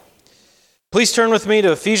Please turn with me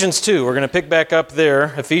to Ephesians 2. We're going to pick back up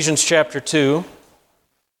there, Ephesians chapter 2,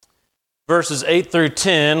 verses 8 through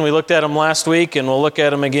 10. We looked at them last week, and we'll look at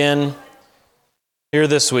them again here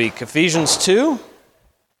this week. Ephesians 2.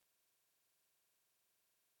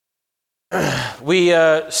 We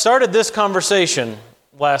started this conversation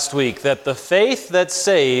last week, that the faith that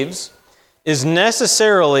saves is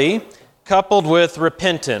necessarily coupled with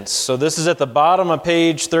repentance. So this is at the bottom of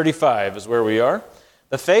page 35 is where we are.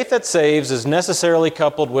 The faith that saves is necessarily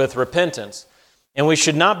coupled with repentance. And we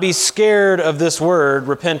should not be scared of this word,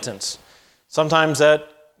 repentance. Sometimes that,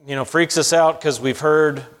 freaks us out because we've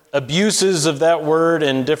heard abuses of that word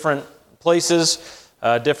in different places.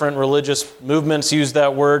 Different religious movements use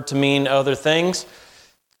that word to mean other things.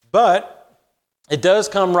 But it does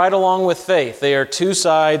come right along with faith. They are two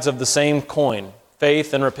sides of the same coin,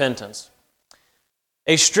 faith and repentance.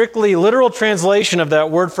 A strictly literal translation of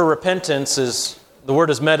that word for repentance is, the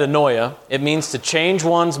word is metanoia. It means to change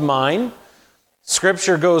one's mind.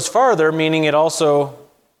 Scripture goes farther, meaning it also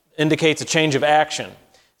indicates a change of action.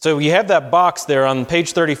 So you have that box there on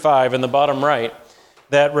page 35 in the bottom right,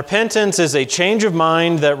 that repentance is a change of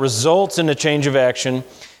mind that results in a change of action.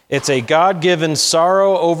 It's a God-given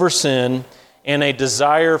sorrow over sin and a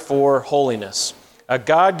desire for holiness. A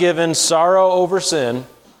God-given sorrow over sin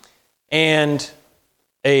and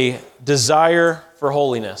a desire for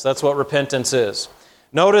holiness. That's what repentance is.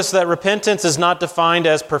 Notice that repentance is not defined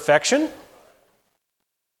as perfection.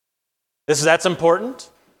 That's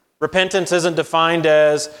important. Repentance isn't defined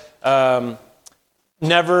as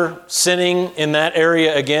never sinning in that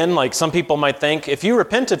area again. Like some people might think, if you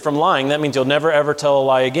repented from lying, that means you'll never ever tell a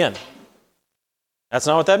lie again. That's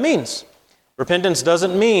not what that means. Repentance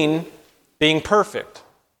doesn't mean being perfect.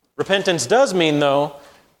 Repentance does mean, though,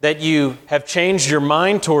 that you have changed your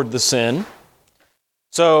mind toward the sin.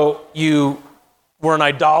 So you were an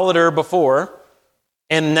idolater before,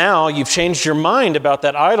 and now you've changed your mind about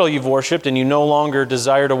that idol you've worshipped, and you no longer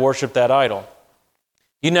desire to worship that idol.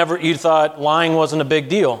 You thought lying wasn't a big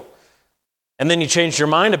deal, and then you changed your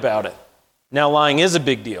mind about it. Now lying is a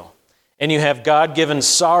big deal, and you have God-given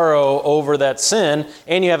sorrow over that sin,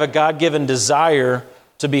 and you have a God-given desire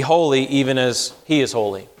to be holy even as He is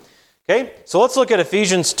holy. Okay, so let's look at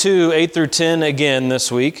Ephesians 2, 8 through 10 again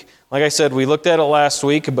this week. Like I said, we looked at it last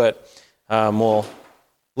week, but we'll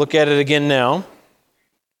look at it again now.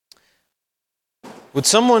 Would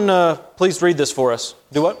someone please read this for us?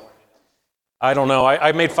 Do what? I don't know.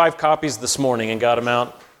 I made 5 copies this morning and got them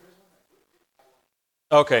out.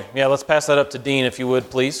 Okay, yeah, let's pass that up to Dean if you would,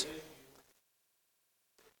 please.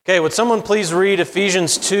 Okay, would someone please read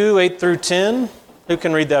Ephesians 2, 8 through 10? Who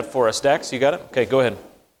can read that for us? Dax, you got it? Okay, go ahead.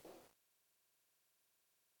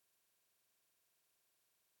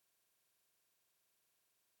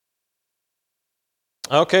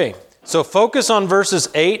 Okay, so focus on verses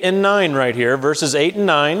 8 and 9 right here. Verses 8 and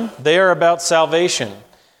 9, they are about salvation.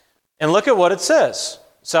 And look at what it says.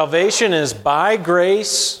 Salvation is by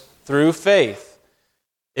grace through faith.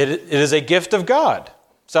 It is a gift of God,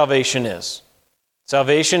 salvation is.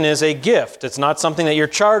 Salvation is a gift. It's not something that you're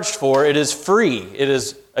charged for. It is free. It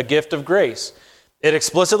is a gift of grace. It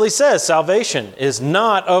explicitly says salvation is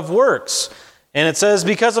not of works. And it says,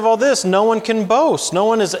 because of all this, no one can boast. No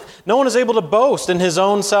one is able to boast in his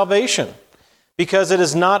own salvation because it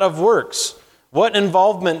is not of works. What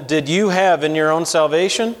involvement did you have in your own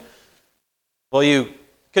salvation? Well, you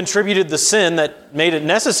contributed the sin that made it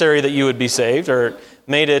necessary that you would be saved, or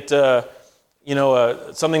made it,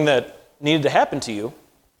 something that needed to happen to you.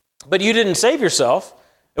 But you didn't save yourself.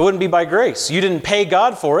 It wouldn't be by grace. You didn't pay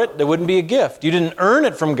God for it. It wouldn't be a gift. You didn't earn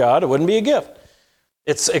it from God. It wouldn't be a gift.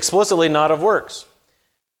 It's explicitly not of works.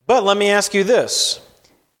 But let me ask you this.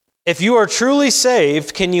 If you are truly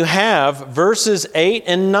saved, can you have verses 8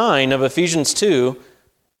 and 9 of Ephesians 2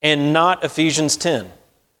 and not Ephesians 10?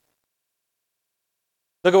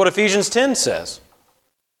 Look at what Ephesians 10 says.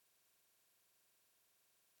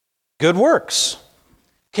 Good works.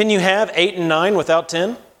 Can you have 8 and 9 without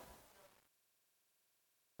 10?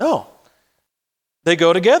 No. They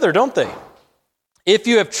go together, don't they? If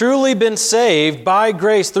you have truly been saved by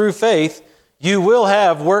grace through faith, you will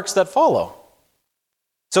have works that follow.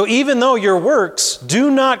 So even though your works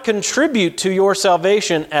do not contribute to your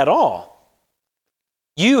salvation at all,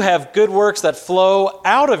 you have good works that flow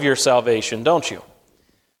out of your salvation, don't you?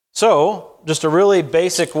 So, just a really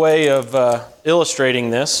basic way of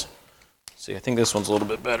illustrating this. Let's see, I think this one's a little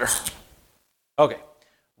bit better. Okay.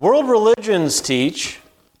 World religions teach,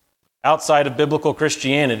 outside of biblical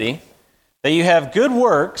Christianity, that you have good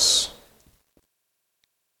works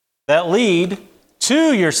that lead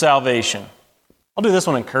to your salvation. I'll do this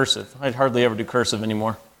one in cursive. I hardly ever do cursive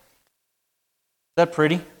anymore. that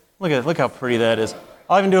pretty? Look how pretty that is.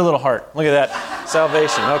 I'll even do a little heart. Look at that.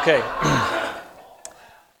 Salvation. Okay.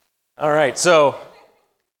 All right. So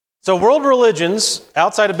world religions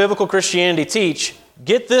outside of biblical Christianity teach,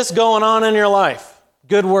 get this going on in your life.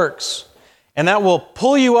 Good works. And that will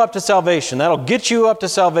pull you up to salvation. That'll get you up to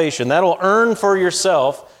salvation. That'll earn for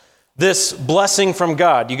yourself this blessing from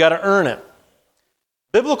God. You got to earn it.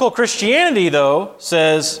 Biblical Christianity, though,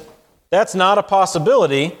 says that's not a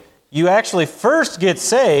possibility. You actually first get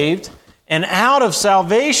saved, and out of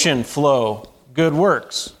salvation flow good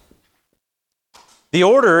works. The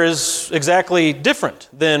order is exactly different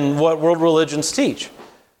than what world religions teach.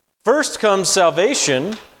 First comes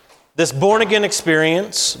salvation, this born-again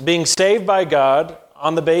experience, being saved by God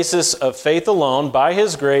on the basis of faith alone, by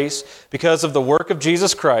His grace, because of the work of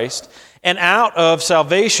Jesus Christ. And out of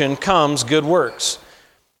salvation comes good works.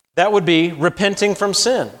 That would be repenting from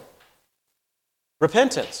sin.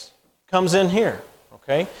 Repentance comes in here,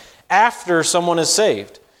 okay? After someone is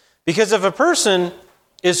saved. Because if a person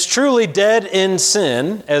is truly dead in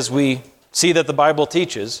sin, as we see that the Bible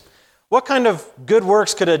teaches, what kind of good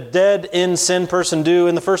works could a dead in sin person do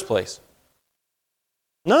in the first place?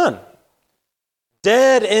 None.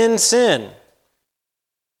 Dead in sin.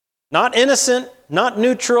 Not innocent, not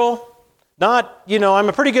neutral, not, I'm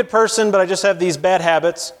a pretty good person, but I just have these bad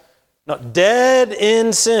habits. No, dead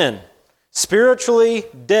in sin. Spiritually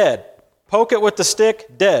dead. Poke it with the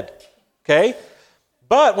stick, dead. Okay?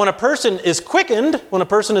 But when a person is quickened, when a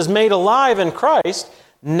person is made alive in Christ,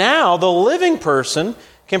 now the living person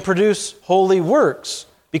can produce holy works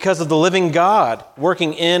because of the living God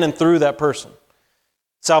working in and through that person.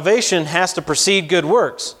 Salvation has to precede good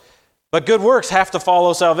works, but good works have to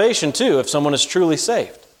follow salvation too if someone is truly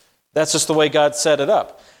saved. That's just the way God set it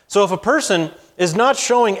up. So if a person is not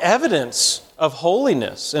showing evidence of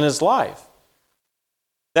holiness in his life,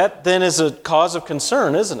 that then is a cause of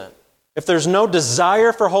concern, isn't it? If there's no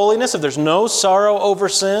desire for holiness, if there's no sorrow over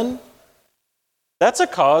sin, that's a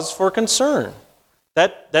cause for concern.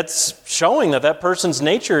 That's showing that person's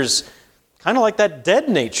nature is kind of like that dead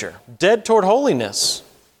nature, dead toward holiness.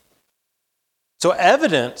 So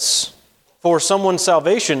evidence for someone's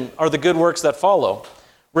salvation are the good works that follow.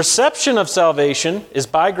 Reception of salvation is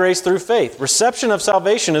by grace through faith. Reception of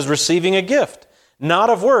salvation is receiving a gift, not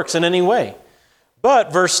of works in any way.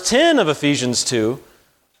 But verse 10 of Ephesians 2,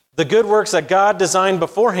 the good works that God designed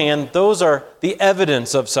beforehand, those are the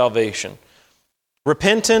evidence of salvation.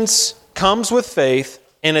 Repentance comes with faith,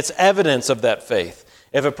 and it's evidence of that faith.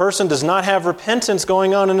 If a person does not have repentance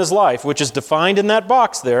going on in his life, which is defined in that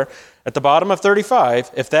box there at the bottom of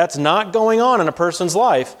 35, if that's not going on in a person's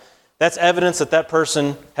life, that's evidence that that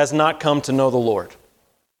person has not come to know the Lord.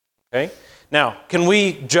 Okay? Now, can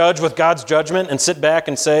we judge with God's judgment and sit back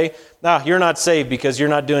and say, you're not saved because you're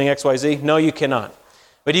not doing X, Y, Z? No, you cannot.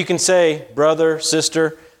 But you can say, brother,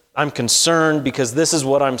 sister, I'm concerned because this is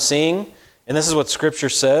what I'm seeing, and this is what Scripture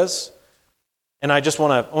says. And I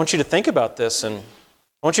want you to think about this, and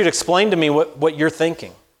I want you to explain to me what you're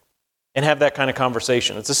thinking and have that kind of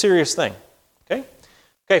conversation. It's a serious thing. Okay,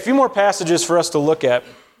 a few more passages for us to look at.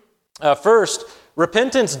 First,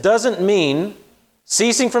 repentance doesn't mean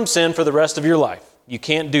ceasing from sin for the rest of your life. You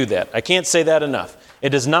can't do that. I can't say that enough. It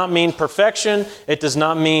does not mean perfection. It does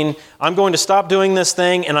not mean I'm going to stop doing this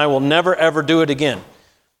thing and I will never ever do it again.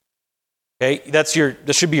 Okay, that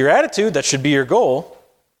should be your attitude. That should be your goal.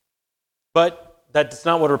 But that's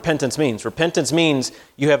not what repentance means. Repentance means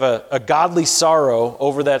you have a godly sorrow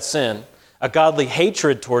over that sin, a godly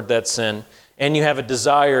hatred toward that sin, and you have a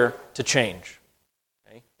desire to change.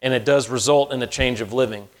 Okay? And it does result in a change of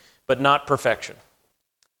living, but not perfection.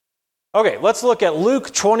 Okay, let's look at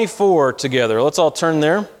Luke 24 together. Let's all turn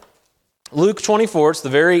there. Luke 24, it's the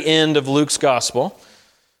very end of Luke's gospel.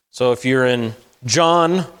 So if you're in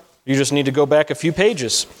John, you just need to go back a few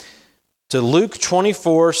pages to Luke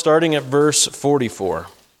 24, starting at verse 44.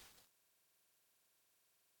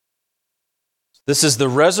 This is the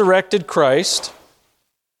resurrected Christ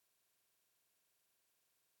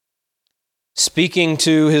speaking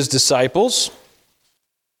to his disciples.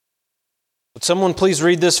 Would someone please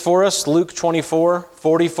read this for us? Luke 24,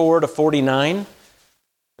 44 to 49.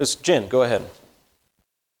 Jen, go ahead.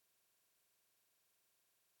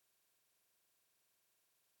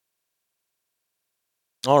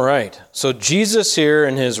 All right. So Jesus here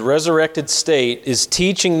in his resurrected state is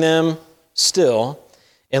teaching them still.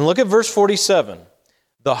 And look at verse 47.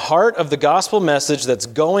 The heart of the gospel message that's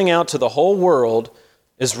going out to the whole world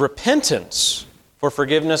is repentance for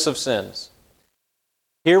forgiveness of sins.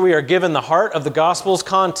 Here we are given the heart of the gospel's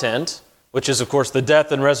content, which is, of course, the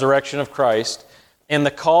death and resurrection of Christ, and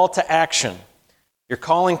the call to action. You're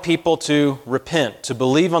calling people to repent, to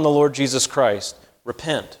believe on the Lord Jesus Christ.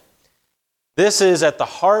 Repent. This is at the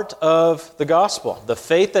heart of the gospel. The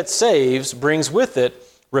faith that saves brings with it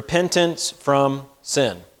repentance from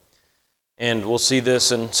sin. And we'll see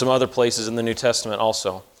this in some other places in the New Testament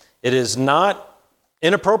also. It is not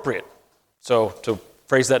inappropriate. So to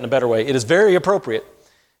phrase that in a better way, it is very appropriate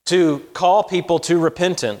to call people to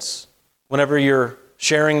repentance whenever you're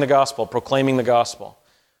sharing the gospel, proclaiming the gospel.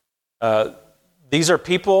 These are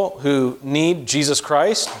people who need Jesus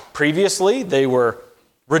Christ. Previously, they were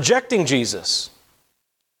rejecting Jesus.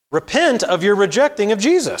 Repent of your rejecting of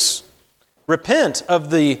Jesus. Repent of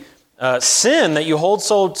the sin that you hold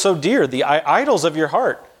so dear, the idols of your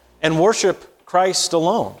heart, and worship Christ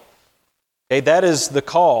alone. Okay, that is the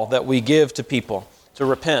call that we give to people, to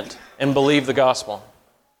repent and believe the gospel.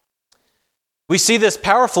 We see this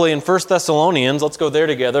powerfully in 1 Thessalonians. Let's go there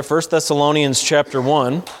together. 1 Thessalonians chapter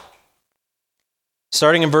 1,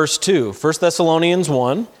 starting in verse 2. 1 Thessalonians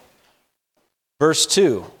 1, verse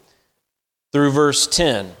 2 through verse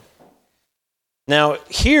 10. Now,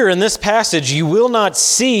 here in this passage, you will not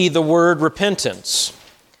see the word repentance,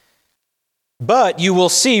 but you will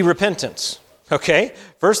see repentance. Okay?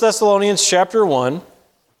 1 Thessalonians chapter 1,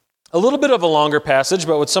 a little bit of a longer passage,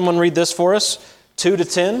 but would someone read this for us? 2 to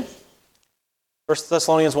 10. 1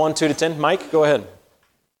 Thessalonians 1, 2 to 10. Mike, go ahead.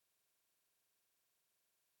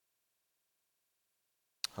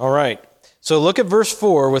 All right. So look at verse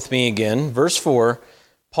 4 with me again. Verse 4,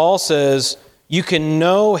 Paul says, you can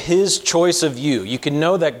know his choice of you. You can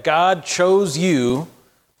know that God chose you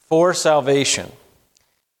for salvation.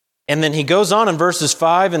 And then he goes on in verses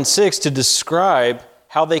 5 and 6 to describe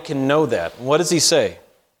how they can know that. What does he say?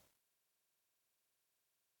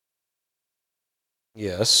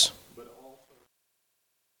 Yes.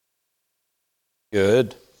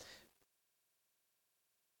 Good.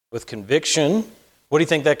 With conviction. What do you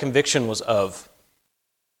think that conviction was of?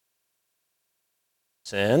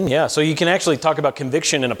 Sin. Yeah, so you can actually talk about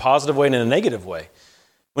conviction in a positive way and in a negative way.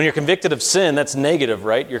 When you're convicted of sin, that's negative,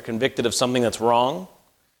 right? You're convicted of something that's wrong.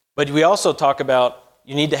 But we also talk about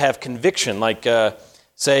you need to have conviction. Like,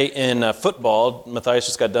 say, in football, Matthias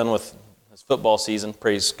just got done with his football season.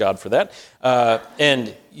 Praise God for that.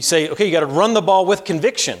 And you say, okay, you got to run the ball with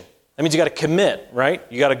conviction. That means you got to commit, right?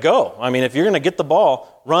 You got to go. I mean, if you're going to get the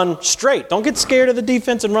ball, run straight. Don't get scared of the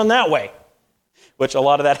defense and run that way, which a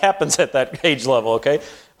lot of that happens at that age level, okay?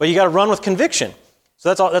 But you got to run with conviction.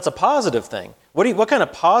 So that's a positive thing. What kind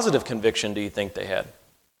of positive conviction do you think they had?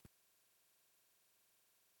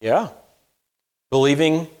 Yeah.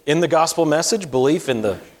 Believing in the gospel message, belief in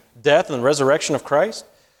the death and resurrection of Christ.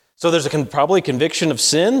 So there's probably conviction of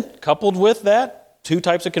sin coupled with that, two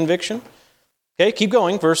types of conviction. Okay, keep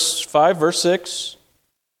going. Verse 5, verse 6.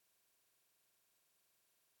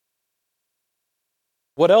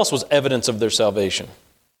 What else was evidence of their salvation?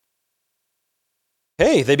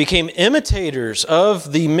 Hey, they became imitators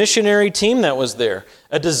of the missionary team that was there.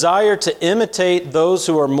 A desire to imitate those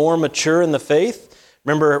who are more mature in the faith.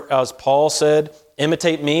 Remember, as Paul said,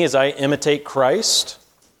 imitate me as I imitate Christ.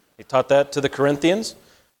 He taught that to the Corinthians.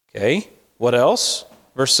 Okay, what else?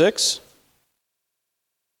 Verse 6.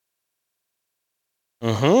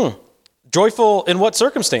 Joyful in what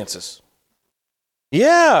circumstances?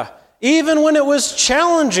 Yeah, even when it was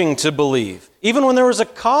challenging to believe, even when there was a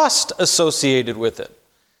cost associated with it.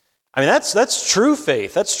 I mean, that's true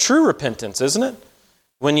faith. That's true repentance, isn't it?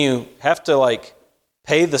 When you have to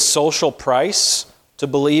pay the social price to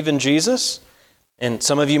believe in Jesus. And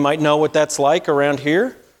some of you might know what that's like around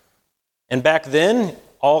here. And back then,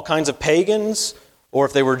 all kinds of pagans, or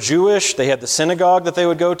if they were Jewish, they had the synagogue that they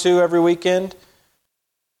would go to every weekend.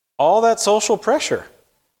 All that social pressure.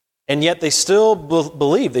 And yet they still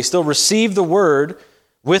believe. They still receive the word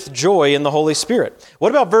with joy in the Holy Spirit.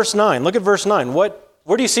 What about verse 9? Look at verse 9. Where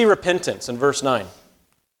do you see repentance in verse 9?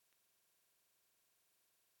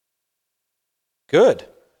 Good.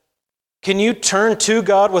 Can you turn to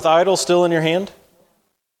God with idols still in your hand?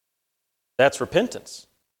 That's repentance.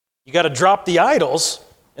 You got to drop the idols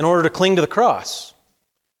in order to cling to the cross.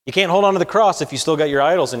 You can't hold on to the cross if you still got your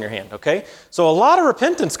idols in your hand, okay? So a lot of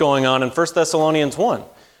repentance going on in 1 Thessalonians 1.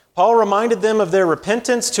 Paul reminded them of their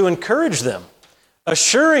repentance to encourage them,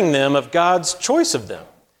 assuring them of God's choice of them.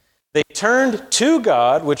 They turned to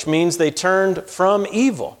God, which means they turned from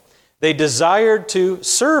evil. They desired to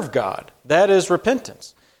serve God. That is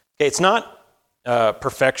repentance. Okay, it's not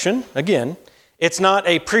perfection, again. It's not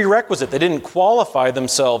a prerequisite. They didn't qualify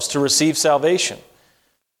themselves to receive salvation.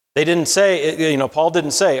 They didn't say, Paul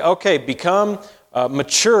didn't say, okay, become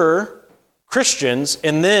mature Christians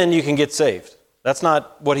and then you can get saved. That's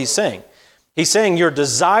not what he's saying. He's saying your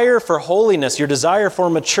desire for holiness, your desire for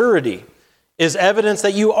maturity is evidence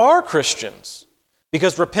that you are Christians,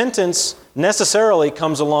 because repentance necessarily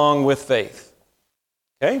comes along with faith.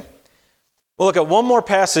 Okay? We'll look at one more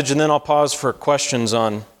passage and then I'll pause for questions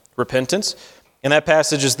on repentance. And that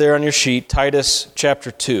passage is there on your sheet, Titus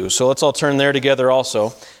chapter 2. So let's all turn there together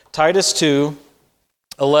also. Titus 2,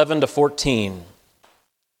 11 to 14.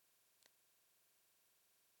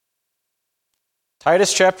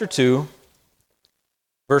 Titus chapter 2,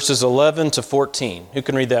 verses 11 to 14. Who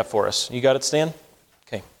can read that for us? You got it, Stan?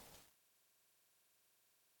 Okay.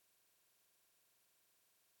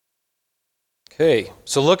 Okay,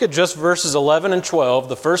 so look at just verses 11 and 12,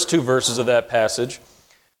 the first two verses of that passage.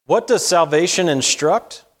 What does salvation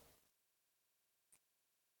instruct?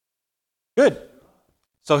 Good.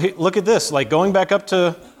 So look at this, like going back up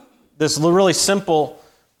to this really simple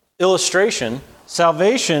illustration.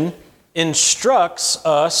 Salvation instructs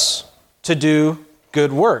us to do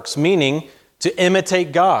good works, meaning to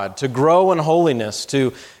imitate God, to grow in holiness,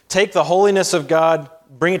 to take the holiness of God,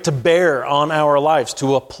 bring it to bear on our lives,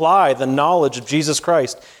 to apply the knowledge of Jesus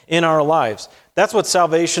Christ in our lives. That's what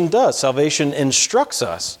salvation does. Salvation instructs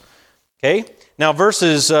us. Okay? Now verse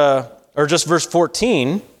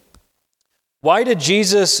 14, why did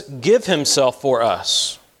Jesus give himself for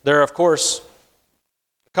us? There are, of course,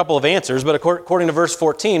 a couple of answers, but according to verse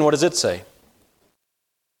 14, what does it say?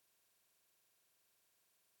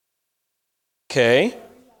 Okay.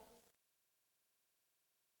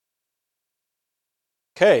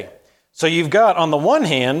 So you've got, on the one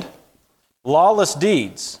hand, lawless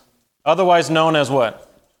deeds, otherwise known as what?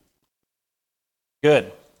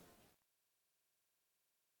 Good.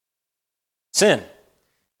 Sin.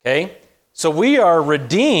 Okay? So we are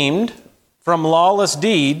redeemed from lawless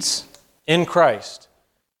deeds in Christ.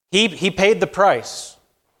 He paid the price.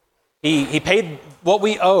 He paid what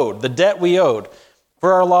we owed, the debt we owed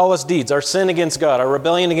for our lawless deeds, our sin against God, our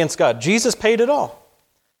rebellion against God. Jesus paid it all.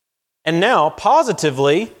 And now,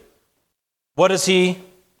 positively, what does he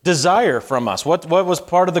desire from us? What was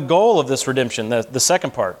part of the goal of this redemption, the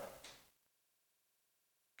second part?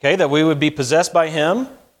 Okay, that we would be possessed by him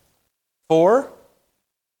for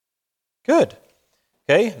good.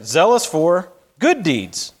 Okay, zealous for good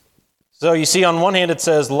deeds. So you see, on one hand it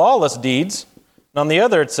says lawless deeds, and on the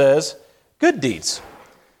other it says good deeds.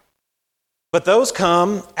 But those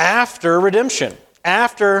come after redemption,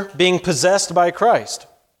 after being possessed by Christ.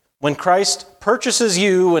 When Christ purchases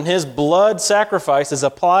you, when his blood sacrifice is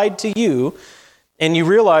applied to you, and you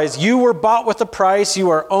realize you were bought with a price,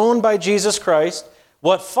 you are owned by Jesus Christ,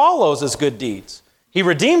 what follows is good deeds. He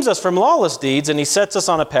redeems us from lawless deeds, and he sets us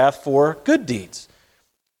on a path for good deeds.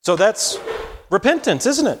 So that's repentance,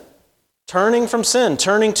 isn't it? Turning from sin,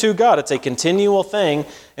 turning to God. It's a continual thing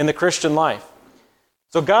in the Christian life.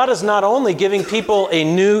 So God is not only giving people a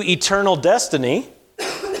new eternal destiny,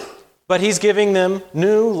 but he's giving them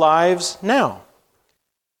new lives now.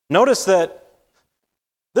 Notice that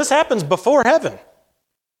this happens before heaven.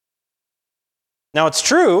 Now it's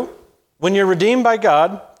true, when you're redeemed by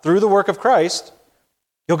God through the work of Christ,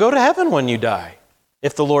 you'll go to heaven when you die.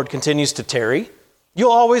 If the Lord continues to tarry,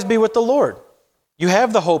 you'll always be with the Lord. You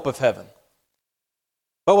have the hope of heaven.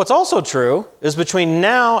 But what's also true is between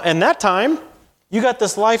now and that time, you got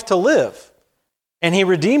this life to live. And he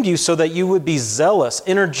redeemed you so that you would be zealous,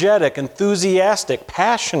 energetic, enthusiastic,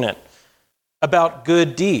 passionate about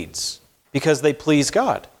good deeds because they please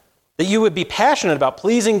God. That you would be passionate about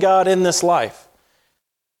pleasing God in this life.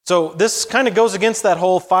 So this kind of goes against that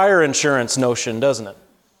whole fire insurance notion, doesn't it?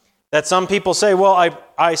 That some people say, well,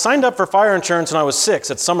 I signed up for fire insurance when I was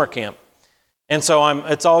 6 at summer camp, and so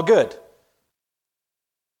it's all good.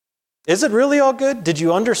 Is it really all good? Did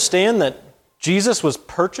you understand that Jesus was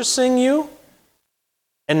purchasing you,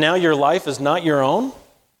 and now your life is not your own?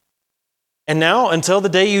 And now, until the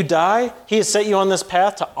day you die, he has set you on this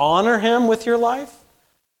path to honor him with your life?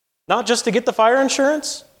 Not just to get the fire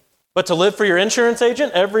insurance, but to live for your insurance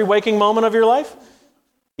agent every waking moment of your life?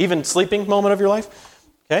 Even sleeping moment of your life?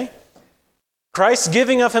 Okay? Christ's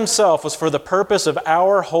giving of himself was for the purpose of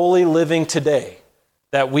our holy living today,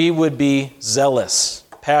 that we would be zealous,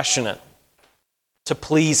 passionate, to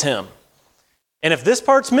please him. And if this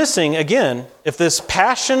part's missing, again, if this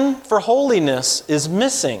passion for holiness is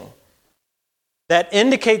missing, that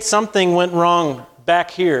indicates something went wrong back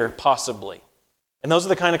here, possibly. And those are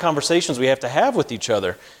the kind of conversations we have to have with each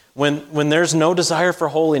other. When there's no desire for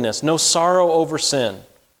holiness, no sorrow over sin,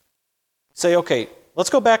 say, okay, let's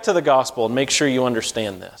go back to the gospel and make sure you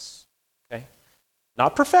understand this. Okay?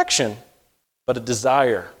 Not perfection, but a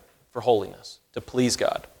desire for holiness, to please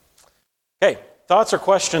God. Okay, thoughts or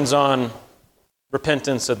questions on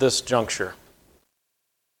repentance at this juncture?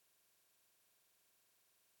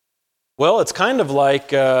 Well, it's kind of like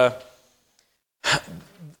those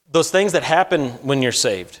things that happen when you're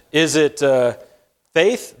saved. Is it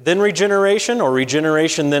faith, then regeneration, or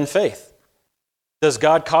regeneration, then faith? Does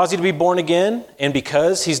God cause you to be born again, and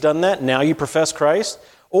because He's done that, now you profess Christ?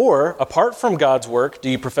 Or, apart from God's work, do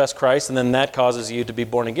you profess Christ, and then that causes you to be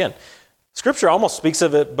born again? Scripture almost speaks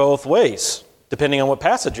of it both ways, depending on what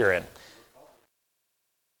passage you're in.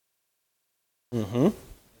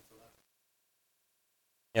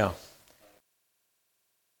 Yeah.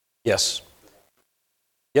 Yes.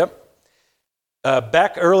 Yep.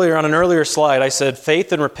 Back earlier on an earlier slide, I said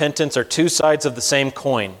faith and repentance are two sides of the same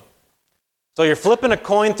coin. So you're flipping a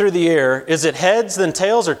coin through the air. Is it heads then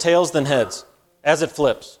tails or tails then heads as it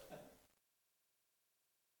flips?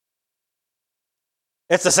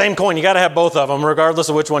 It's the same coin. You got to have both of them, regardless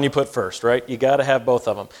of which one you put first, right? You got to have both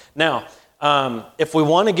of them. Now, if we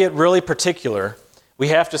want to get really particular, we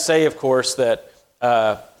have to say, of course, that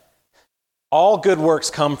all good works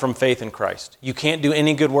come from faith in Christ. You can't do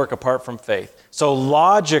any good work apart from faith. So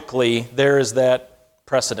logically, there is that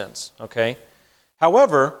precedence, okay?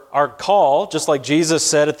 However, our call, just like Jesus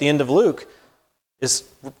said at the end of Luke, is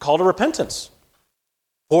call to repentance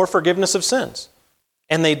for forgiveness of sins.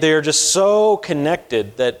 And they're just so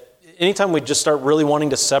connected that anytime we just start really wanting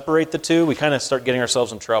to separate the two, we kind of start getting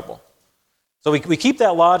ourselves in trouble. So we keep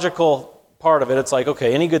that logical part of it. It's like,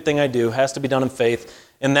 okay, any good thing I do has to be done in faith.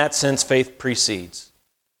 In that sense, faith precedes.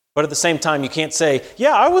 But at the same time, you can't say,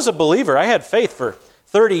 yeah, I was a believer. I had faith for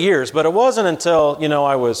 30 years, but it wasn't until,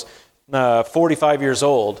 I was 45 years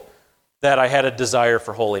old that I had a desire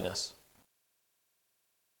for holiness.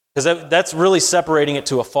 Because that's really separating it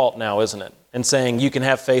to a fault now, isn't it? And saying you can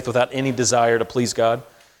have faith without any desire to please God.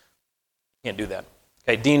 You can't do that.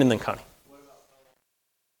 Okay, Dean and then Connie.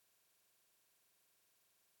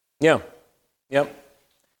 Yeah. Yep.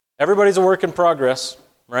 Everybody's a work in progress,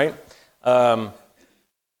 right?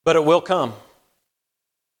 But it will come.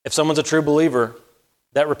 If someone's a true believer,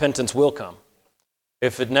 that repentance will come.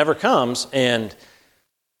 If it never comes, and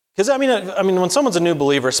because I mean, when someone's a new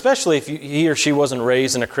believer, especially if he or she wasn't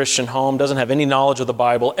raised in a Christian home, doesn't have any knowledge of the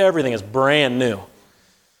Bible, everything is brand new.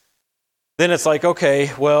 Then it's like,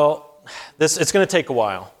 okay, well, it's going to take a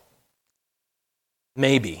while.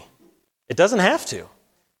 Maybe. It doesn't have to.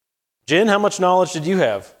 Jen, how much knowledge did you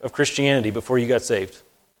have of Christianity before you got saved?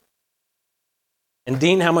 And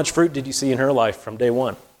Dean, how much fruit did you see in her life from day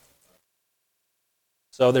one?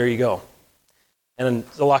 So there you go. And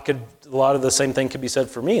a lot of the same thing could be said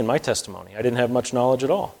for me in my testimony. I didn't have much knowledge at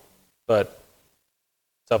all, but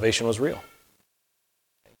salvation was real.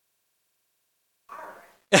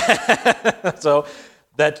 So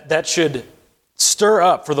that should stir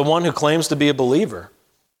up for the one who claims to be a believer.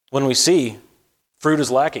 When we see fruit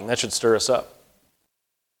is lacking, that should stir us up.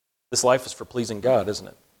 This life is for pleasing God, isn't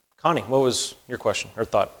it? Connie, what was your question or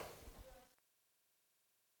thought?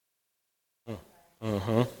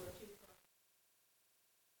 Mm-hmm.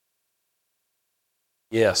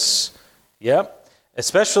 Yes. Yep.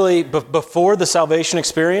 Especially before the salvation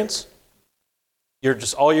experience,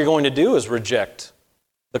 all you're going to do is reject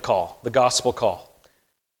the call, the gospel call,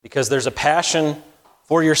 because there's a passion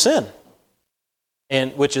for your sin,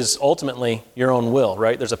 and which is ultimately your own will,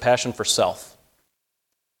 right? There's a passion for self.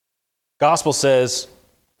 Gospel says,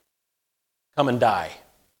 come and die.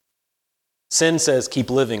 Sin says, keep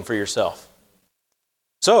living for yourself.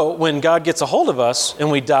 So when God gets a hold of us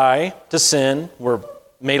and we die to sin, we're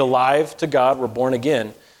made alive to God, we're born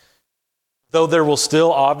again, though there will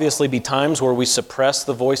still obviously be times where we suppress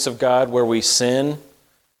the voice of God, where we sin,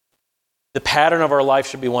 the pattern of our life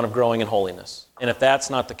should be one of growing in holiness. And if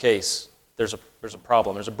that's not the case, there's a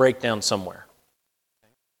problem. There's a breakdown somewhere.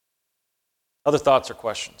 Other thoughts or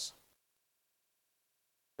questions?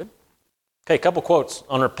 Good. Okay, a couple quotes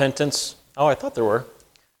on repentance. Oh, I thought there were.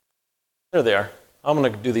 There they are. I'm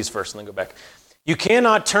going to do these first and then go back. You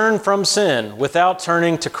cannot turn from sin without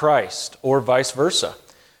turning to Christ, or vice versa.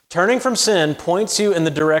 Turning from sin points you in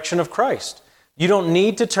the direction of Christ. You don't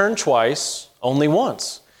need to turn twice, only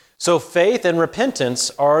once. So faith and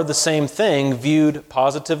repentance are the same thing, viewed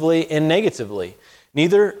positively and negatively.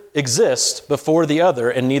 Neither exist before the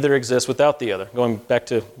other, and neither exists without the other. Going back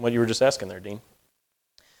to what you were just asking there, Dean.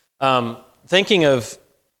 Thinking of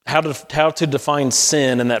how to define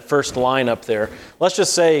sin in that first line up there. Let's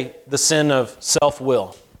just say the sin of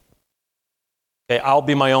self-will. Okay, I'll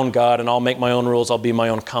be my own God and I'll make my own rules. I'll be my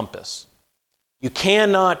own compass. You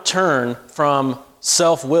cannot turn from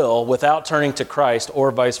self-will without turning to Christ,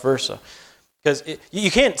 or vice versa. Because you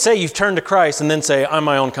can't say you've turned to Christ and then say, I'm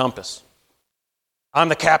my own compass. I'm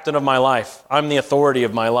the captain of my life. I'm the authority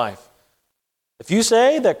of my life. If you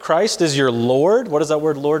say that Christ is your Lord, what does that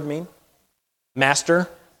word Lord mean? master,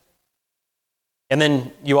 and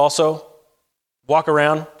then you also walk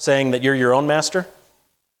around saying that you're your own master,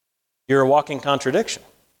 you're a walking contradiction.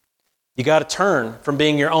 You got to turn from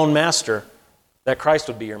being your own master, that Christ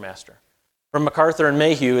would be your master. From MacArthur and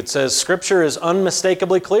Mayhew, it says, Scripture is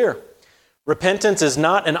unmistakably clear. Repentance is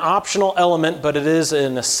not an optional element, but it is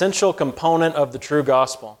an essential component of the true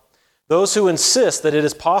gospel. Those who insist that it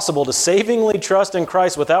is possible to savingly trust in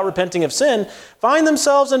Christ without repenting of sin find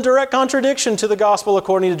themselves in direct contradiction to the gospel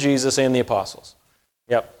according to Jesus and the apostles.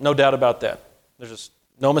 Yep, no doubt about that. There's just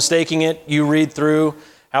no mistaking it. You read through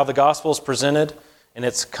how the gospel is presented, and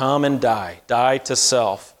it's come and die. Die to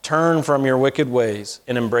self. Turn from your wicked ways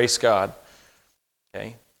and embrace God.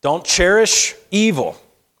 Okay? Don't cherish evil.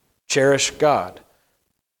 Cherish God.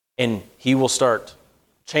 And He will start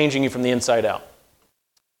changing you from the inside out.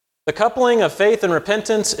 The coupling of faith and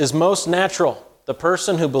repentance is most natural. The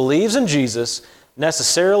person who believes in Jesus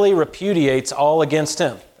necessarily repudiates all against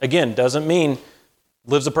Him. Again, doesn't mean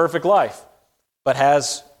lives a perfect life, but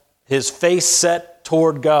has his face set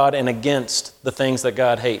toward God and against the things that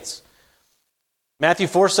God hates. Matthew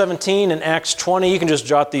 4:17 and Acts 20, you can just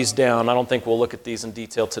jot these down. I don't think we'll look at these in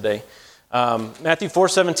detail today. Matthew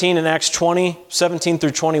 4:17 and Acts 20, 17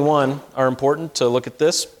 through 21 are important to look at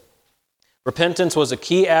this. Repentance was a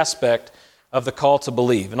key aspect of the call to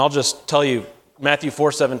believe. And I'll just tell you, Matthew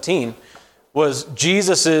 4:17 was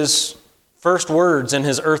Jesus' first words in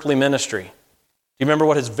His earthly ministry. Do you remember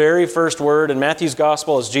what His very first word in Matthew's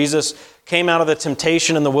gospel as Jesus came out of the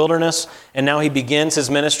temptation in the wilderness and now He begins His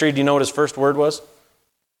ministry? Do you know what His first word was?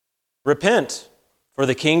 Repent, for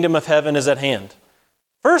the kingdom of heaven is at hand.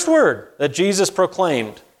 First word that Jesus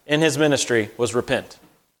proclaimed in His ministry was repent.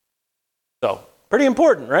 So, pretty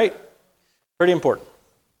important, right? Pretty important.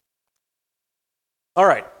 All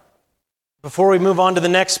right. Before we move on to the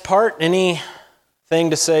next part,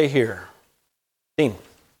 anything to say here? Dean.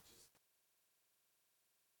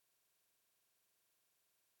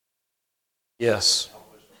 Yes.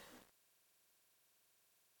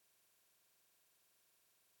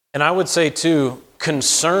 And I would say, too,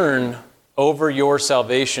 concern over your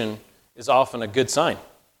salvation is often a good sign.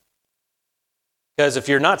 Because if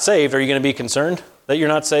you're not saved, are you going to be concerned that you're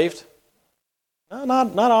not saved? No,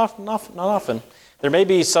 not often. There may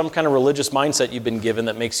be some kind of religious mindset you've been given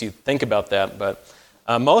that makes you think about that, but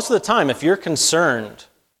most of the time, if you're concerned,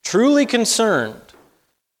 truly concerned,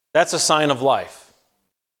 that's a sign of life.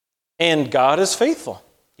 And God is faithful.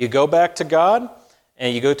 You go back to God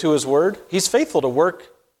and you go to His Word. He's faithful to work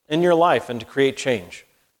in your life and to create change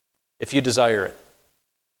if you desire it.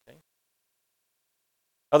 Okay.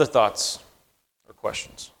 Other thoughts or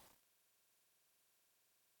questions?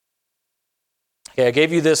 Okay, I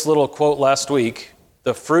gave you this little quote last week.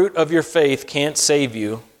 The fruit of your faith can't save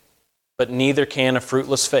you, but neither can a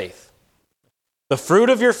fruitless faith. The fruit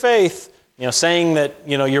of your faith, saying that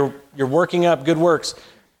you're working up good works,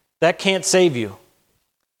 that can't save you.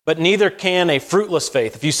 But neither can a fruitless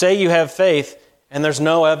faith. If you say you have faith and there's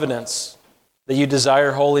no evidence that you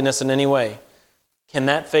desire holiness in any way, can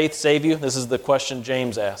that faith save you? This is the question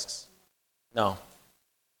James asks. No.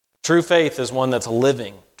 True faith is one that's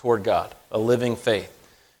living toward God, a living faith.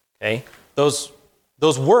 Okay? Those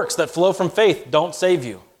works that flow from faith don't save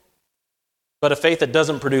you. But a faith that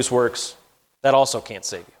doesn't produce works, that also can't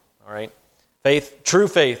save you. All right? True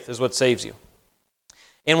faith is what saves you.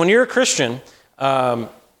 And when you're a Christian, God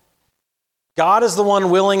is the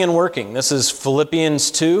one willing and working. This is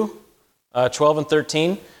Philippians 2, 12 and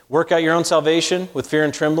 13. Work out your own salvation with fear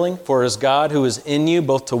and trembling, for it is God who is in you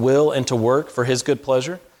both to will and to work for His good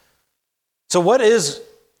pleasure. So what is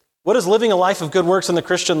living a life of good works in the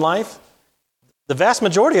Christian life? The vast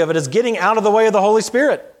majority of it is getting out of the way of the Holy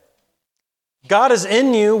Spirit. God is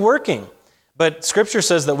in you working. But Scripture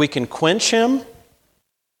says that we can quench Him,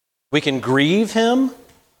 we can grieve Him.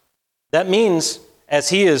 That means, as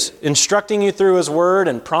He is instructing you through His Word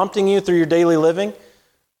and prompting you through your daily living,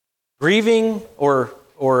 grieving or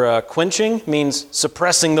quenching means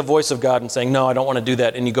suppressing the voice of God and saying, no, I don't want to do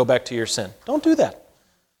that, and you go back to your sin. Don't do that.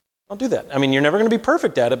 Don't do that. I mean, you're never going to be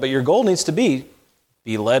perfect at it, but your goal needs to be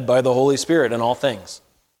led by the Holy Spirit in all things.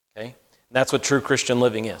 Okay? And that's what true Christian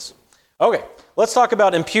living is. Okay, let's talk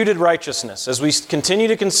about imputed righteousness. As we continue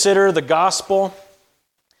to consider the gospel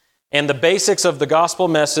and the basics of the gospel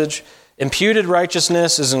message, imputed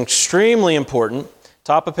righteousness is extremely important.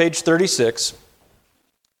 Top of page 36.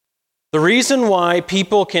 The reason why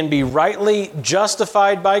people can be rightly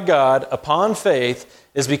justified by God upon faith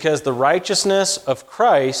is because the righteousness of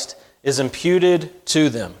Christ is imputed to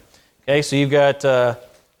them. Okay, so you've got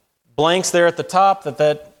blanks there at the top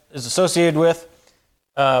that is associated with.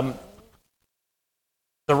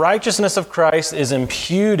 The The righteousness of Christ is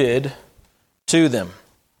imputed to them.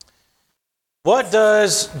 What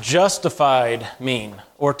does justified mean,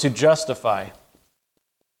 or to justify?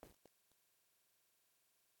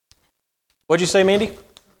 What'd you say, Mandy?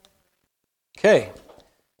 Okay.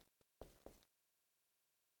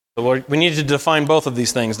 So we need to define both of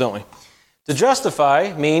these things, don't we? To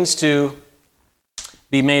justify means to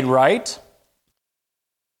be made right.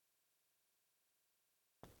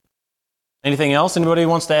 Anything else anybody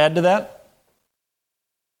wants to add to that?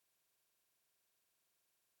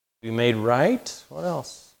 Be made right? What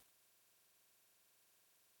else?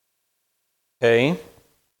 Okay.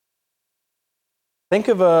 Think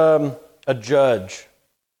of a judge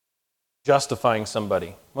justifying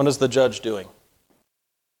somebody. What is the judge doing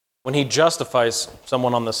when he justifies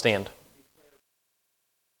someone on the stand?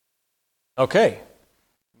 Okay.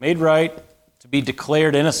 Made right, to be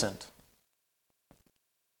declared innocent.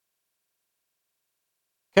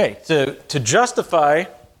 Okay, to justify,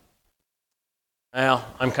 well,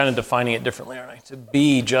 I'm kind of defining it differently, aren't I? To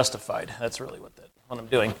be justified. That's really what I'm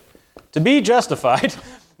doing. To be justified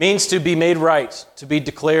means to be made right, to be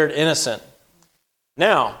declared innocent.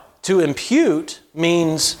 Now, to impute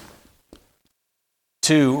means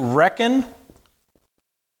to reckon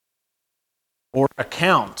or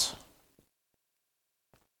account.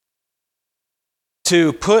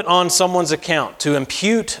 To put on someone's account, to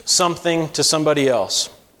impute something to somebody else.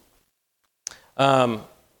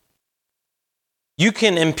 You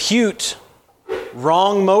can impute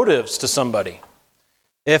wrong motives to somebody.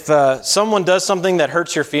 If someone does something that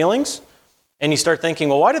hurts your feelings, and you start thinking,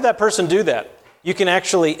 well, why did that person do that? You can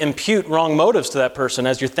actually impute wrong motives to that person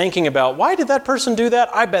as you're thinking about, why did that person do that?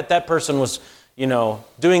 I bet that person was,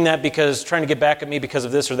 doing that because trying to get back at me because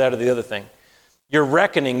of this or that or the other thing. You're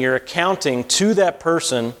reckoning, you're accounting to that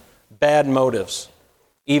person bad motives,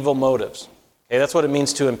 evil motives. Okay, that's what it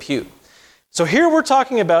means to impute. So here we're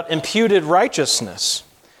talking about imputed righteousness,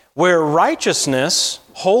 where righteousness,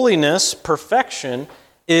 holiness, perfection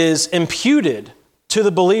is imputed to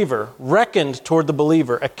the believer, reckoned toward the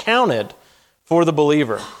believer, accounted for the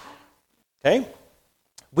believer. Okay?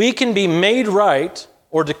 We can be made right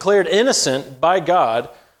or declared innocent by God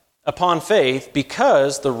upon faith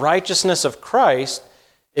because the righteousness of Christ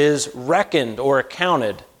is reckoned or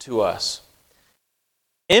accounted to us.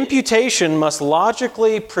 Imputation must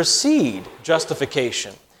logically precede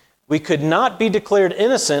justification. We could not be declared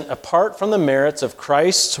innocent apart from the merits of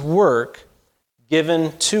Christ's work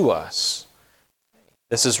given to us.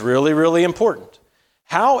 This is really, really important.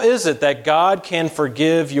 How is it that God can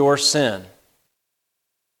forgive your sin?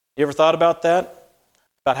 You ever thought about that?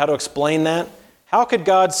 About how to explain that? How could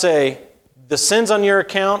God say, the sins on your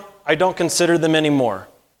account, I don't consider them anymore?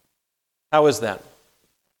 How is that?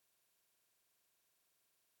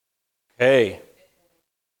 Okay.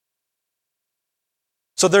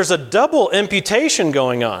 So there's a double imputation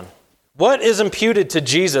going on. What is imputed to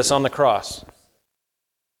Jesus on the cross?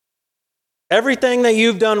 Everything that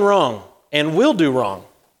you've done wrong and will do wrong,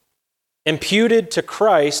 imputed to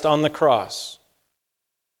Christ on the cross.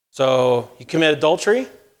 So you commit adultery,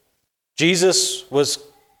 Jesus was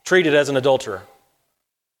treated as an adulterer.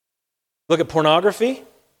 Look at pornography,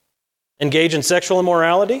 engage in sexual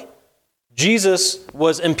immorality. Jesus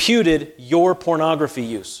was imputed your pornography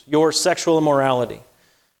use, your sexual immorality.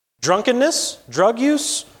 Drunkenness, drug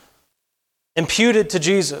use, imputed to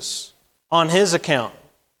Jesus on his account,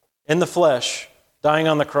 in the flesh, dying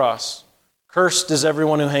on the cross. Cursed is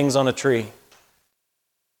everyone who hangs on a tree.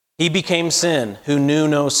 He became sin who knew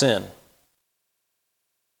no sin.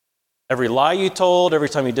 Every lie you told, every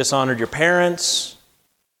time you dishonored your parents,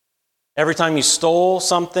 every time you stole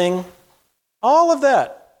something, all of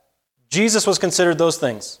that. Jesus was considered those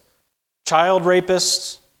things. Child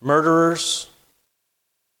rapists, murderers.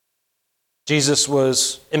 Jesus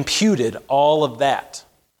was imputed all of that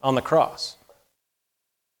on the cross.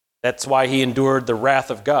 That's why he endured the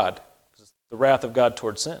wrath of God, the wrath of God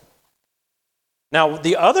toward sin. Now,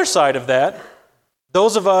 the other side of that,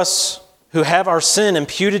 those of us who have our sin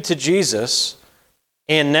imputed to Jesus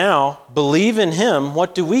and now believe in him,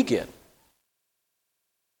 what do we get?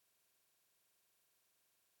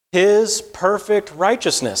 His perfect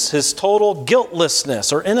righteousness, his total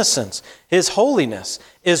guiltlessness or innocence, his holiness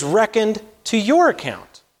is reckoned to your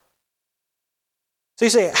account. So you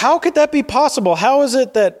say, how could that be possible? How is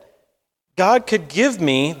it that God could give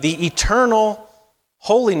me the eternal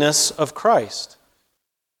holiness of Christ?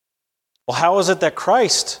 Well, how is it that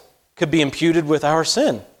Christ could be imputed with our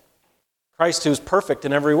sin? Christ who is perfect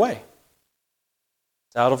in every way.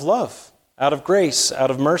 It's out of love, out of grace,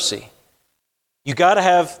 out of mercy. You got to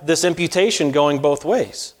have this imputation going both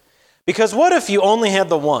ways. Because what if you only had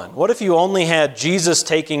the one? What if you only had Jesus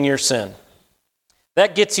taking your sin?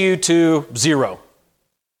 That gets you to zero.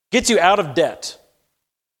 Gets you out of debt.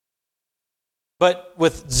 But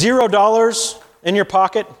with $0 in your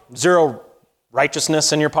pocket, zero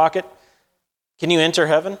righteousness in your pocket, can you enter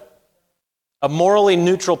heaven? A morally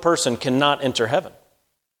neutral person cannot enter heaven.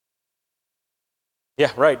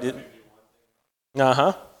 Yeah, right.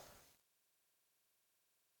 Uh-huh.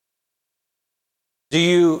 Do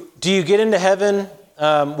you get into heaven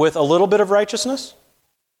with a little bit of righteousness?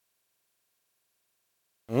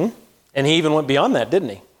 And he even went beyond that, didn't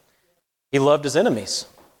he? He loved his enemies.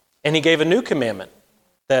 And he gave a new commandment,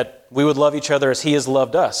 that we would love each other as he has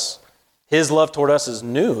loved us. His love toward us is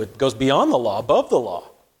new. It goes beyond the law, above the law.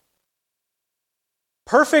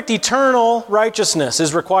 Perfect eternal righteousness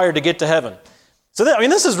is required to get to heaven. So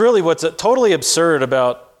this is really what's totally absurd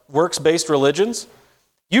about works-based religions.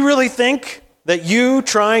 You really think that you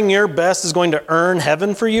trying your best is going to earn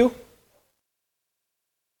heaven for you?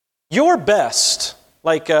 Your best,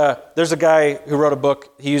 there's a guy who wrote a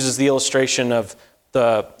book, he uses the illustration of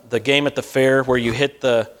the game at the fair where you hit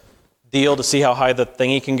the deal to see how high the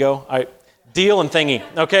thingy can go. Deal and thingy,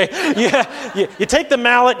 okay? Yeah, you take the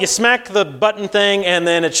mallet, you smack the button thing, and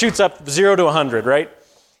then it shoots up 0 to 100, right?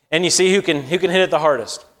 And you see who can hit it the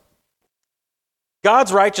hardest.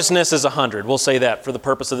 God's righteousness is 100. We'll say that for the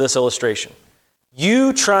purpose of this illustration.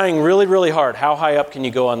 You trying really, really hard, how high up can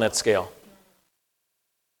you go on that scale?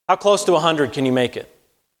 How close to 100 can you make it?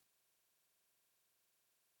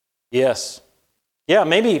 Yes. Yeah,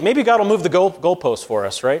 maybe God will move the goalpost for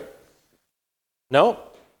us, right? No.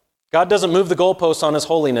 God doesn't move the goalposts on his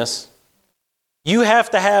holiness. You have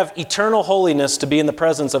to have eternal holiness to be in the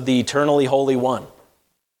presence of the eternally holy one.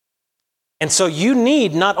 And so you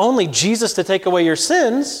need not only Jesus to take away your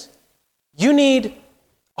sins, you need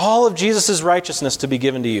all of Jesus' righteousness to be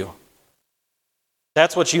given to you.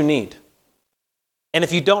 That's what you need. And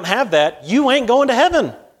if you don't have that, you ain't going to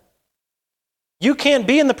heaven. You can't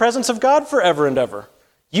be in the presence of God forever and ever.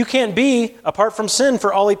 You can't be apart from sin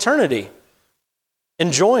for all eternity,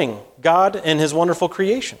 enjoying God and his wonderful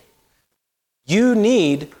creation. You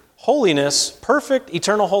need holiness, perfect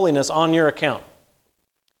eternal holiness on your account.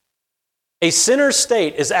 A sinner's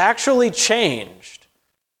state is actually changed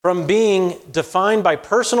from being defined by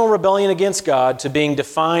personal rebellion against God to being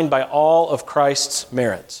defined by all of Christ's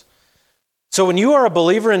merits. So when you are a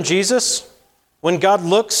believer in Jesus, when God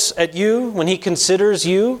looks at you, when he considers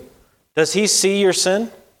you, does he see your sin?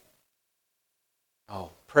 Oh,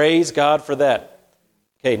 praise God for that.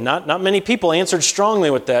 Okay, not many people answered strongly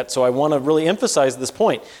with that, so I want to really emphasize this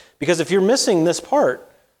point. Because if you're missing this part,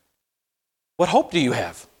 what hope do you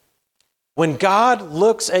have? When God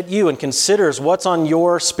looks at you and considers what's on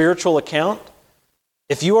your spiritual account,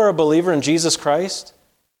 if you are a believer in Jesus Christ,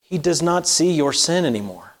 he does not see your sin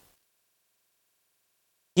anymore.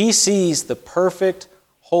 He sees the perfect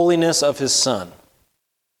holiness of his Son.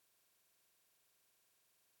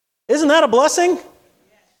 Isn't that a blessing?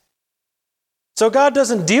 So God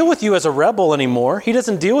doesn't deal with you as a rebel anymore. He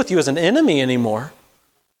doesn't deal with you as an enemy anymore,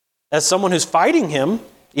 as someone who's fighting him,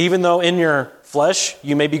 even though in your flesh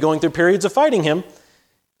you may be going through periods of fighting him.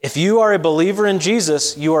 If you are a believer in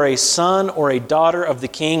Jesus, you are a son or a daughter of the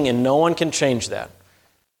King, and no one can change that.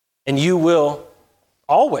 And you will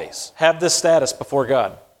always have this status before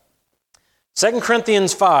God. 2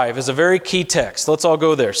 Corinthians 5 is a very key text. Let's all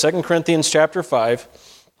go there. 2 Corinthians chapter 5,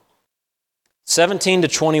 17 to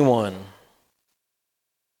 21.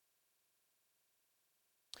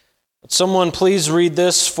 Would someone please read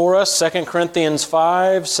this for us? 2 Corinthians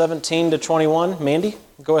 5, 17 to 21. Mandy,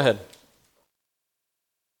 go ahead.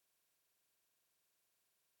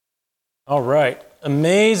 All right.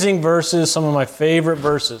 Amazing verses, some of my favorite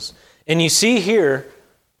verses. And you see here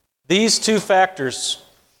these two factors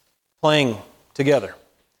playing together.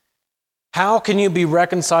 How can you be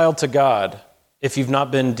reconciled to God if you've not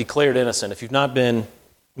been declared innocent, if you've not been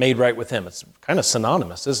made right with him? It's kind of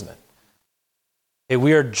synonymous, isn't it?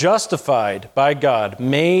 We are justified by God,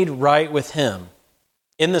 made right with him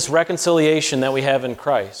in this reconciliation that we have in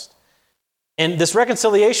Christ. And this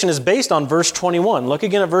reconciliation is based on verse 21. Look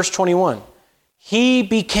again at verse 21. He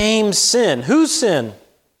became sin. Whose sin?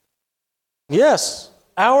 Yes,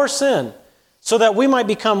 our sin. So that we might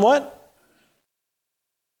become what?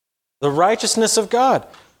 The righteousness of God.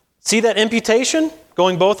 See that imputation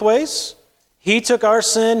going both ways? He took our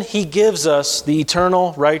sin. He gives us the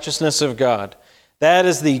eternal righteousness of God. That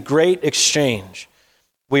is the great exchange.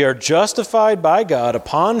 We are justified by God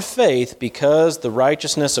upon faith because the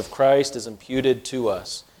righteousness of Christ is imputed to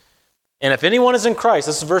us. And if anyone is in Christ,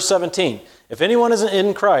 this is verse 17. If anyone is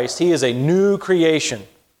in Christ, he is a new creation.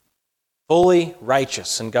 fully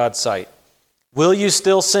righteous in God's sight. Will you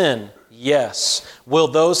still sin? Yes. Will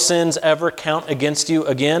those sins ever count against you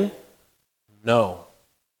again? No.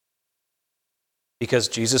 Because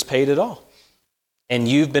Jesus paid it all. And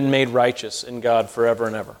you've been made righteous in God forever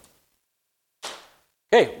and ever.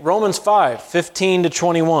 Okay, Romans 5, 15 to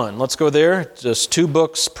 21. Let's go there. Just 2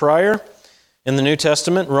 books prior in the New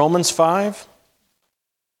Testament. Romans 5.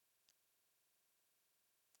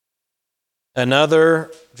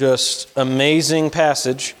 Another just amazing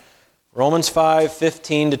passage. Romans 5,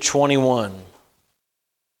 15 to 21.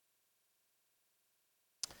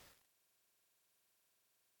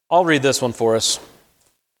 I'll read this one for us.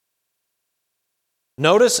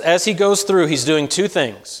 Notice as he goes through, he's doing 2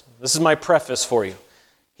 things. This is my preface for you.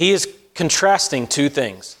 He is contrasting 2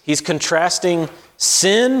 things. He's contrasting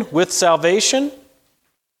sin with salvation.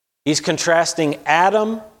 He's contrasting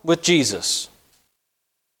Adam with Jesus.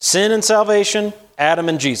 Sin and salvation, Adam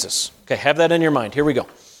and Jesus. Okay, have that in your mind. Here we go.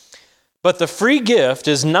 But the free gift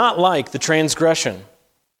is not like the transgression.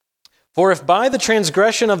 For if by the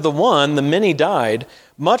transgression of the one the many died,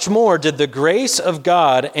 much more did the grace of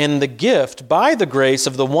God and the gift by the grace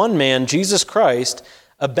of the one man, Jesus Christ,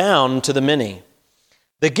 abound to the many.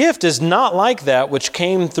 The gift is not like that which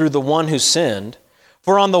came through the one who sinned.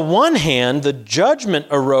 For on the one hand, the judgment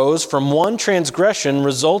arose from one transgression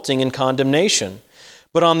resulting in condemnation.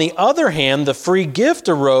 But on the other hand, the free gift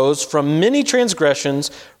arose from many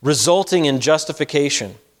transgressions resulting in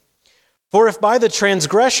justification. For if by the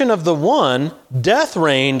transgression of the one, death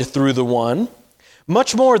reigned through the one,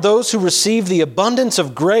 much more those who receive the abundance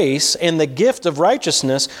of grace and the gift of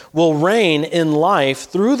righteousness will reign in life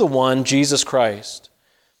through the one, Jesus Christ.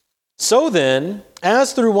 So then,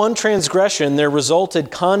 as through one transgression there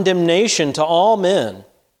resulted condemnation to all men,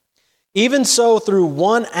 even so through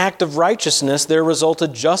one act of righteousness there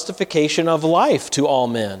resulted justification of life to all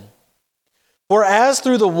men. For as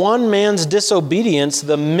through the one man's disobedience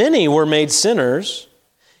the many were made sinners,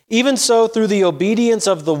 even so through the obedience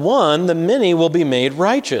of the one the many will be made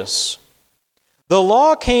righteous. The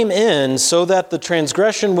law came in so that the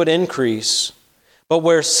transgression would increase, but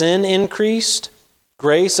where sin increased,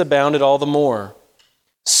 grace abounded all the more.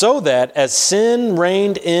 So that as sin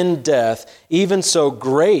reigned in death, even so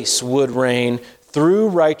grace would reign through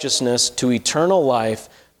righteousness to eternal life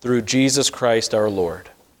through Jesus Christ our Lord.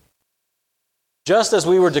 Just as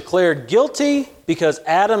we were declared guilty because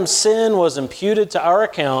Adam's sin was imputed to our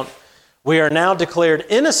account, we are now declared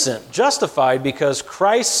innocent, justified because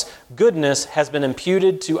Christ's goodness has been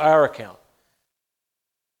imputed to our account.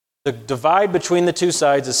 The divide between the 2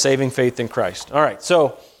 sides is saving faith in Christ. All right,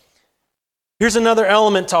 so here's another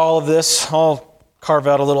element to all of this. I'll carve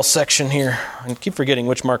out a little section here. I keep forgetting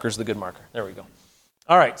which marker is the good marker. There we go.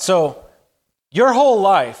 All right, so your whole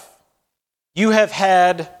life, you have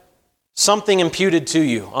had something imputed to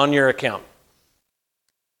you on your account.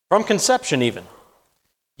 From conception even.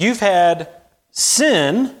 You've had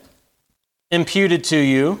sin imputed to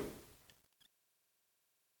you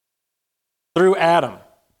through Adam.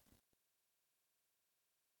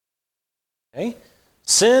 Okay?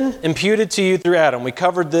 Sin imputed to you through Adam. We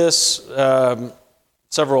covered this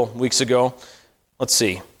several weeks ago. Let's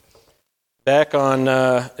see. Back on,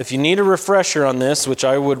 if you need a refresher on this, which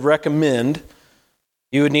I would recommend,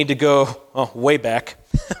 you would need to go, way back.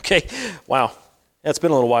 Okay, wow. It's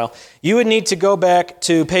been a little while. You would need to go back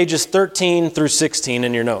to pages 13 through 16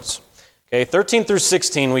 in your notes. Okay, 13 through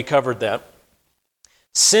 16, we covered that.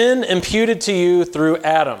 Sin imputed to you through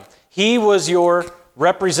Adam. He was your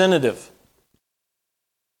representative.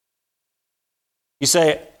 You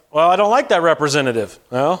say, well, I don't like that representative.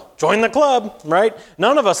 Well, join the club, right?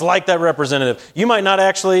 None of us like that representative. You might not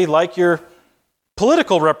actually like your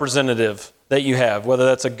political representative that you have, whether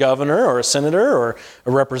that's a governor or a senator or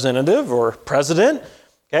a representative or president,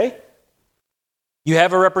 okay? You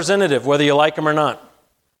have a representative, whether you like him or not.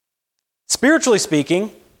 Spiritually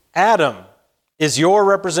speaking, Adam is your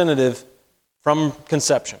representative from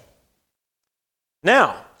conception.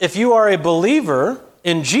 Now, if you are a believer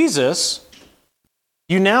in Jesus,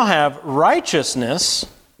 you now have righteousness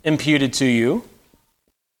imputed to you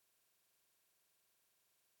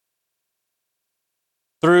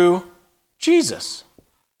through Jesus.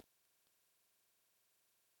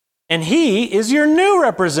 And he is your new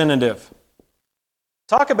representative.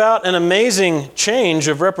 Talk about an amazing change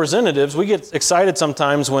of representatives. We get excited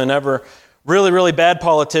sometimes whenever really, really bad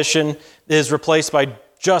politician is replaced by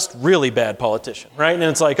just really bad politician, right? And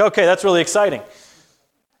it's like, okay, that's really exciting.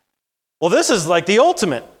 Well, this is like the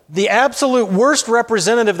ultimate, the absolute worst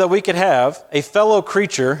representative that we could have, a fellow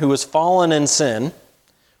creature who is fallen in sin,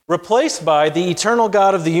 replaced by the eternal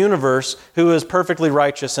God of the universe who is perfectly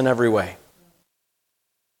righteous in every way.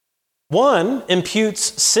 One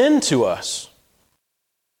imputes sin to us.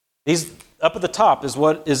 These up at the top is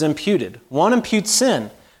what is imputed. One imputes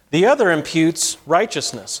sin. The other imputes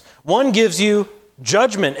righteousness. One gives you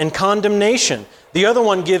judgment and condemnation. The other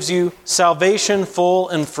one gives you salvation full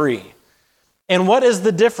and free. And what is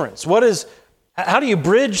the difference? How do you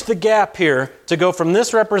bridge the gap here to go from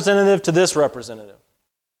this representative to this representative?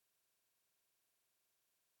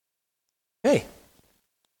 Hey,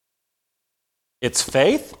 it's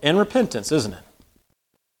faith and repentance, isn't it?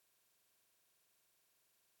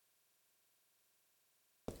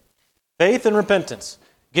 Faith and repentance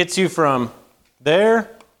gets you from there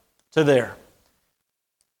to there.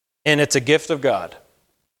 And it's a gift of God,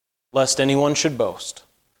 lest anyone should boast.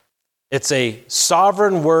 It's a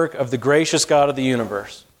sovereign work of the gracious God of the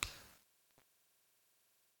universe.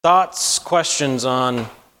 Thoughts, questions on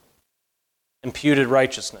imputed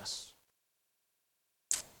righteousness?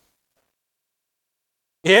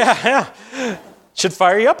 Yeah. Should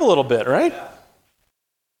fire you up a little bit, right?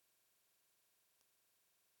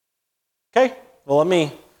 Okay, well, let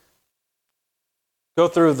me go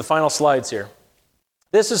through the final slides here.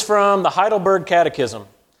 This is from the Heidelberg Catechism.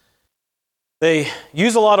 They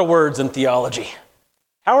use a lot of words in theology.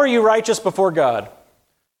 How are you righteous before God?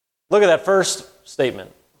 Look at that first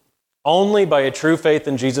statement. Only by a true faith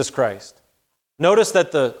in Jesus Christ. Notice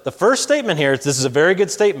that the first statement here, this is a very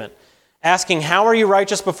good statement. Asking, how are you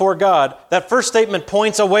righteous before God? That first statement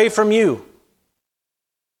points away from you.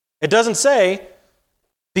 It doesn't say,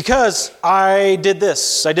 because I did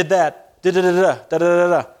this, I did that,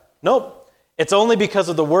 da-da-da-da. Nope. It's only because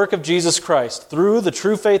of the work of Jesus Christ. Through the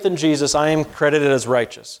true faith in Jesus, I am credited as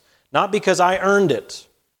righteous. Not because I earned it.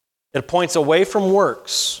 It points away from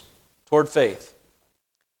works toward faith.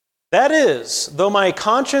 That is, though my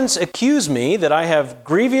conscience accuse me that I have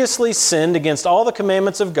grievously sinned against all the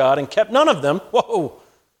commandments of God and kept none of them, whoa,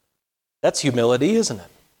 that's humility, isn't it?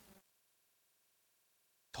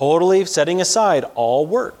 Totally setting aside all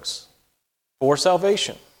works for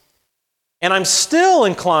salvation. And I'm still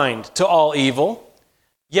inclined to all evil,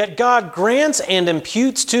 yet God grants and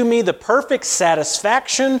imputes to me the perfect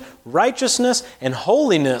satisfaction, righteousness, and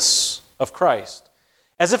holiness of Christ,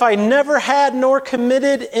 as if I never had nor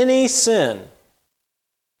committed any sin,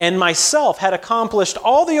 and myself had accomplished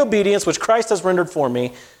all the obedience which Christ has rendered for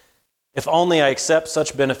me, if only I accept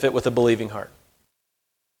such benefit with a believing heart.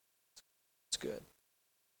 It's good.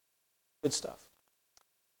 Good stuff.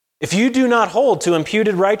 If you do not hold to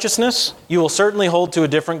imputed righteousness, you will certainly hold to a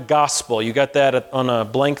different gospel. You got that on a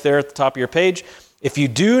blank there at the top of your page. If you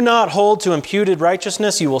do not hold to imputed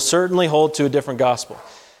righteousness, you will certainly hold to a different gospel.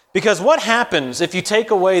 Because what happens if you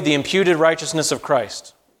take away the imputed righteousness of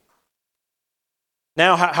Christ?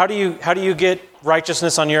 Now, how do you get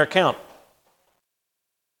righteousness on your account?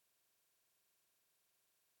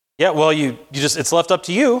 Yeah, well, you just it's left up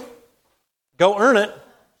to you. Go earn it.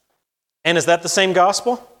 And is that the same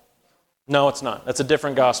gospel? No, it's not. That's a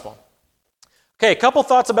different gospel. Okay, a couple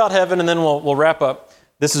thoughts about heaven, and then we'll wrap up.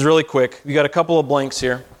 This is really quick. We got a couple of blanks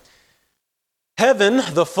here. Heaven,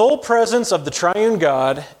 the full presence of the triune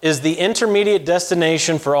God, is the intermediate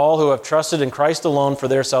destination for all who have trusted in Christ alone for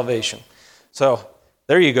their salvation. So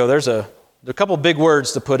there you go. There's a couple big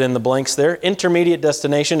words to put in the blanks there. Intermediate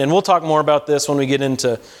destination, and we'll talk more about this when we get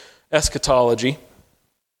into eschatology,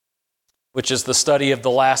 which is the study of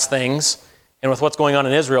the last things. And with what's going on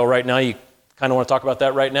in Israel right now, you kind of want to talk about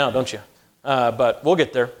that right now, don't you? But we'll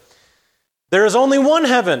get there. There is only one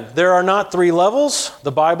heaven. There are not three levels.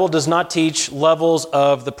 The Bible does not teach levels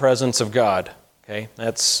of the presence of God. Okay,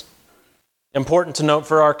 that's important to note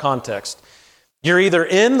for our context. You're either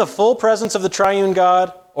in the full presence of the triune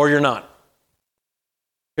God or you're not.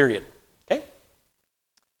 Period. Okay?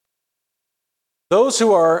 Those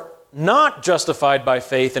who are not justified by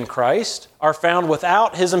faith in Christ are found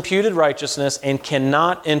without his imputed righteousness and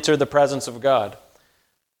cannot enter the presence of God.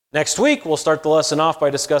 Next week, we'll start the lesson off by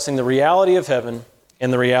discussing the reality of heaven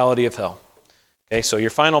and the reality of hell. Okay, so your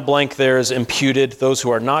final blank there is imputed. Those who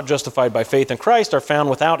are not justified by faith in Christ are found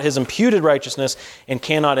without his imputed righteousness and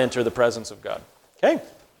cannot enter the presence of God. Okay?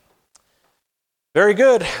 Very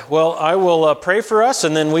good. Well, I will pray for us,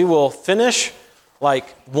 and then we will finish like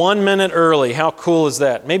 1 minute early. How cool is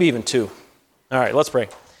that? Maybe even 2. All right, let's pray.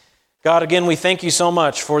 God, again, we thank you so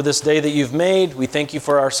much for this day that you've made. We thank you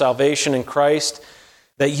for our salvation in Christ,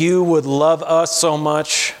 that you would love us so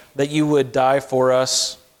much, that you would die for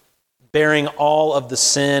us, bearing all of the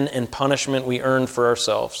sin and punishment we earned for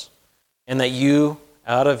ourselves, and that you,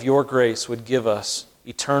 out of your grace, would give us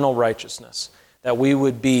eternal righteousness, that we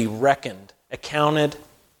would be reckoned, accounted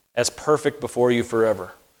as perfect before you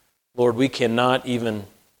forever. Lord, we cannot even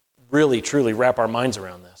really, truly wrap our minds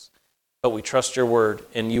around this. but we trust your word,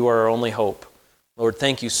 and you are our only hope. Lord,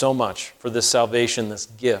 thank you so much for this salvation, this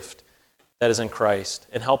gift that is in Christ.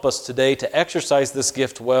 And help us today to exercise this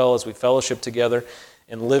gift well as we fellowship together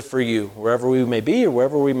and live for you, wherever we may be or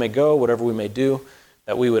wherever we may go, whatever we may do,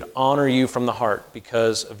 that we would honor you from the heart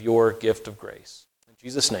because of your gift of grace. In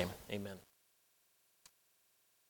Jesus' name, amen.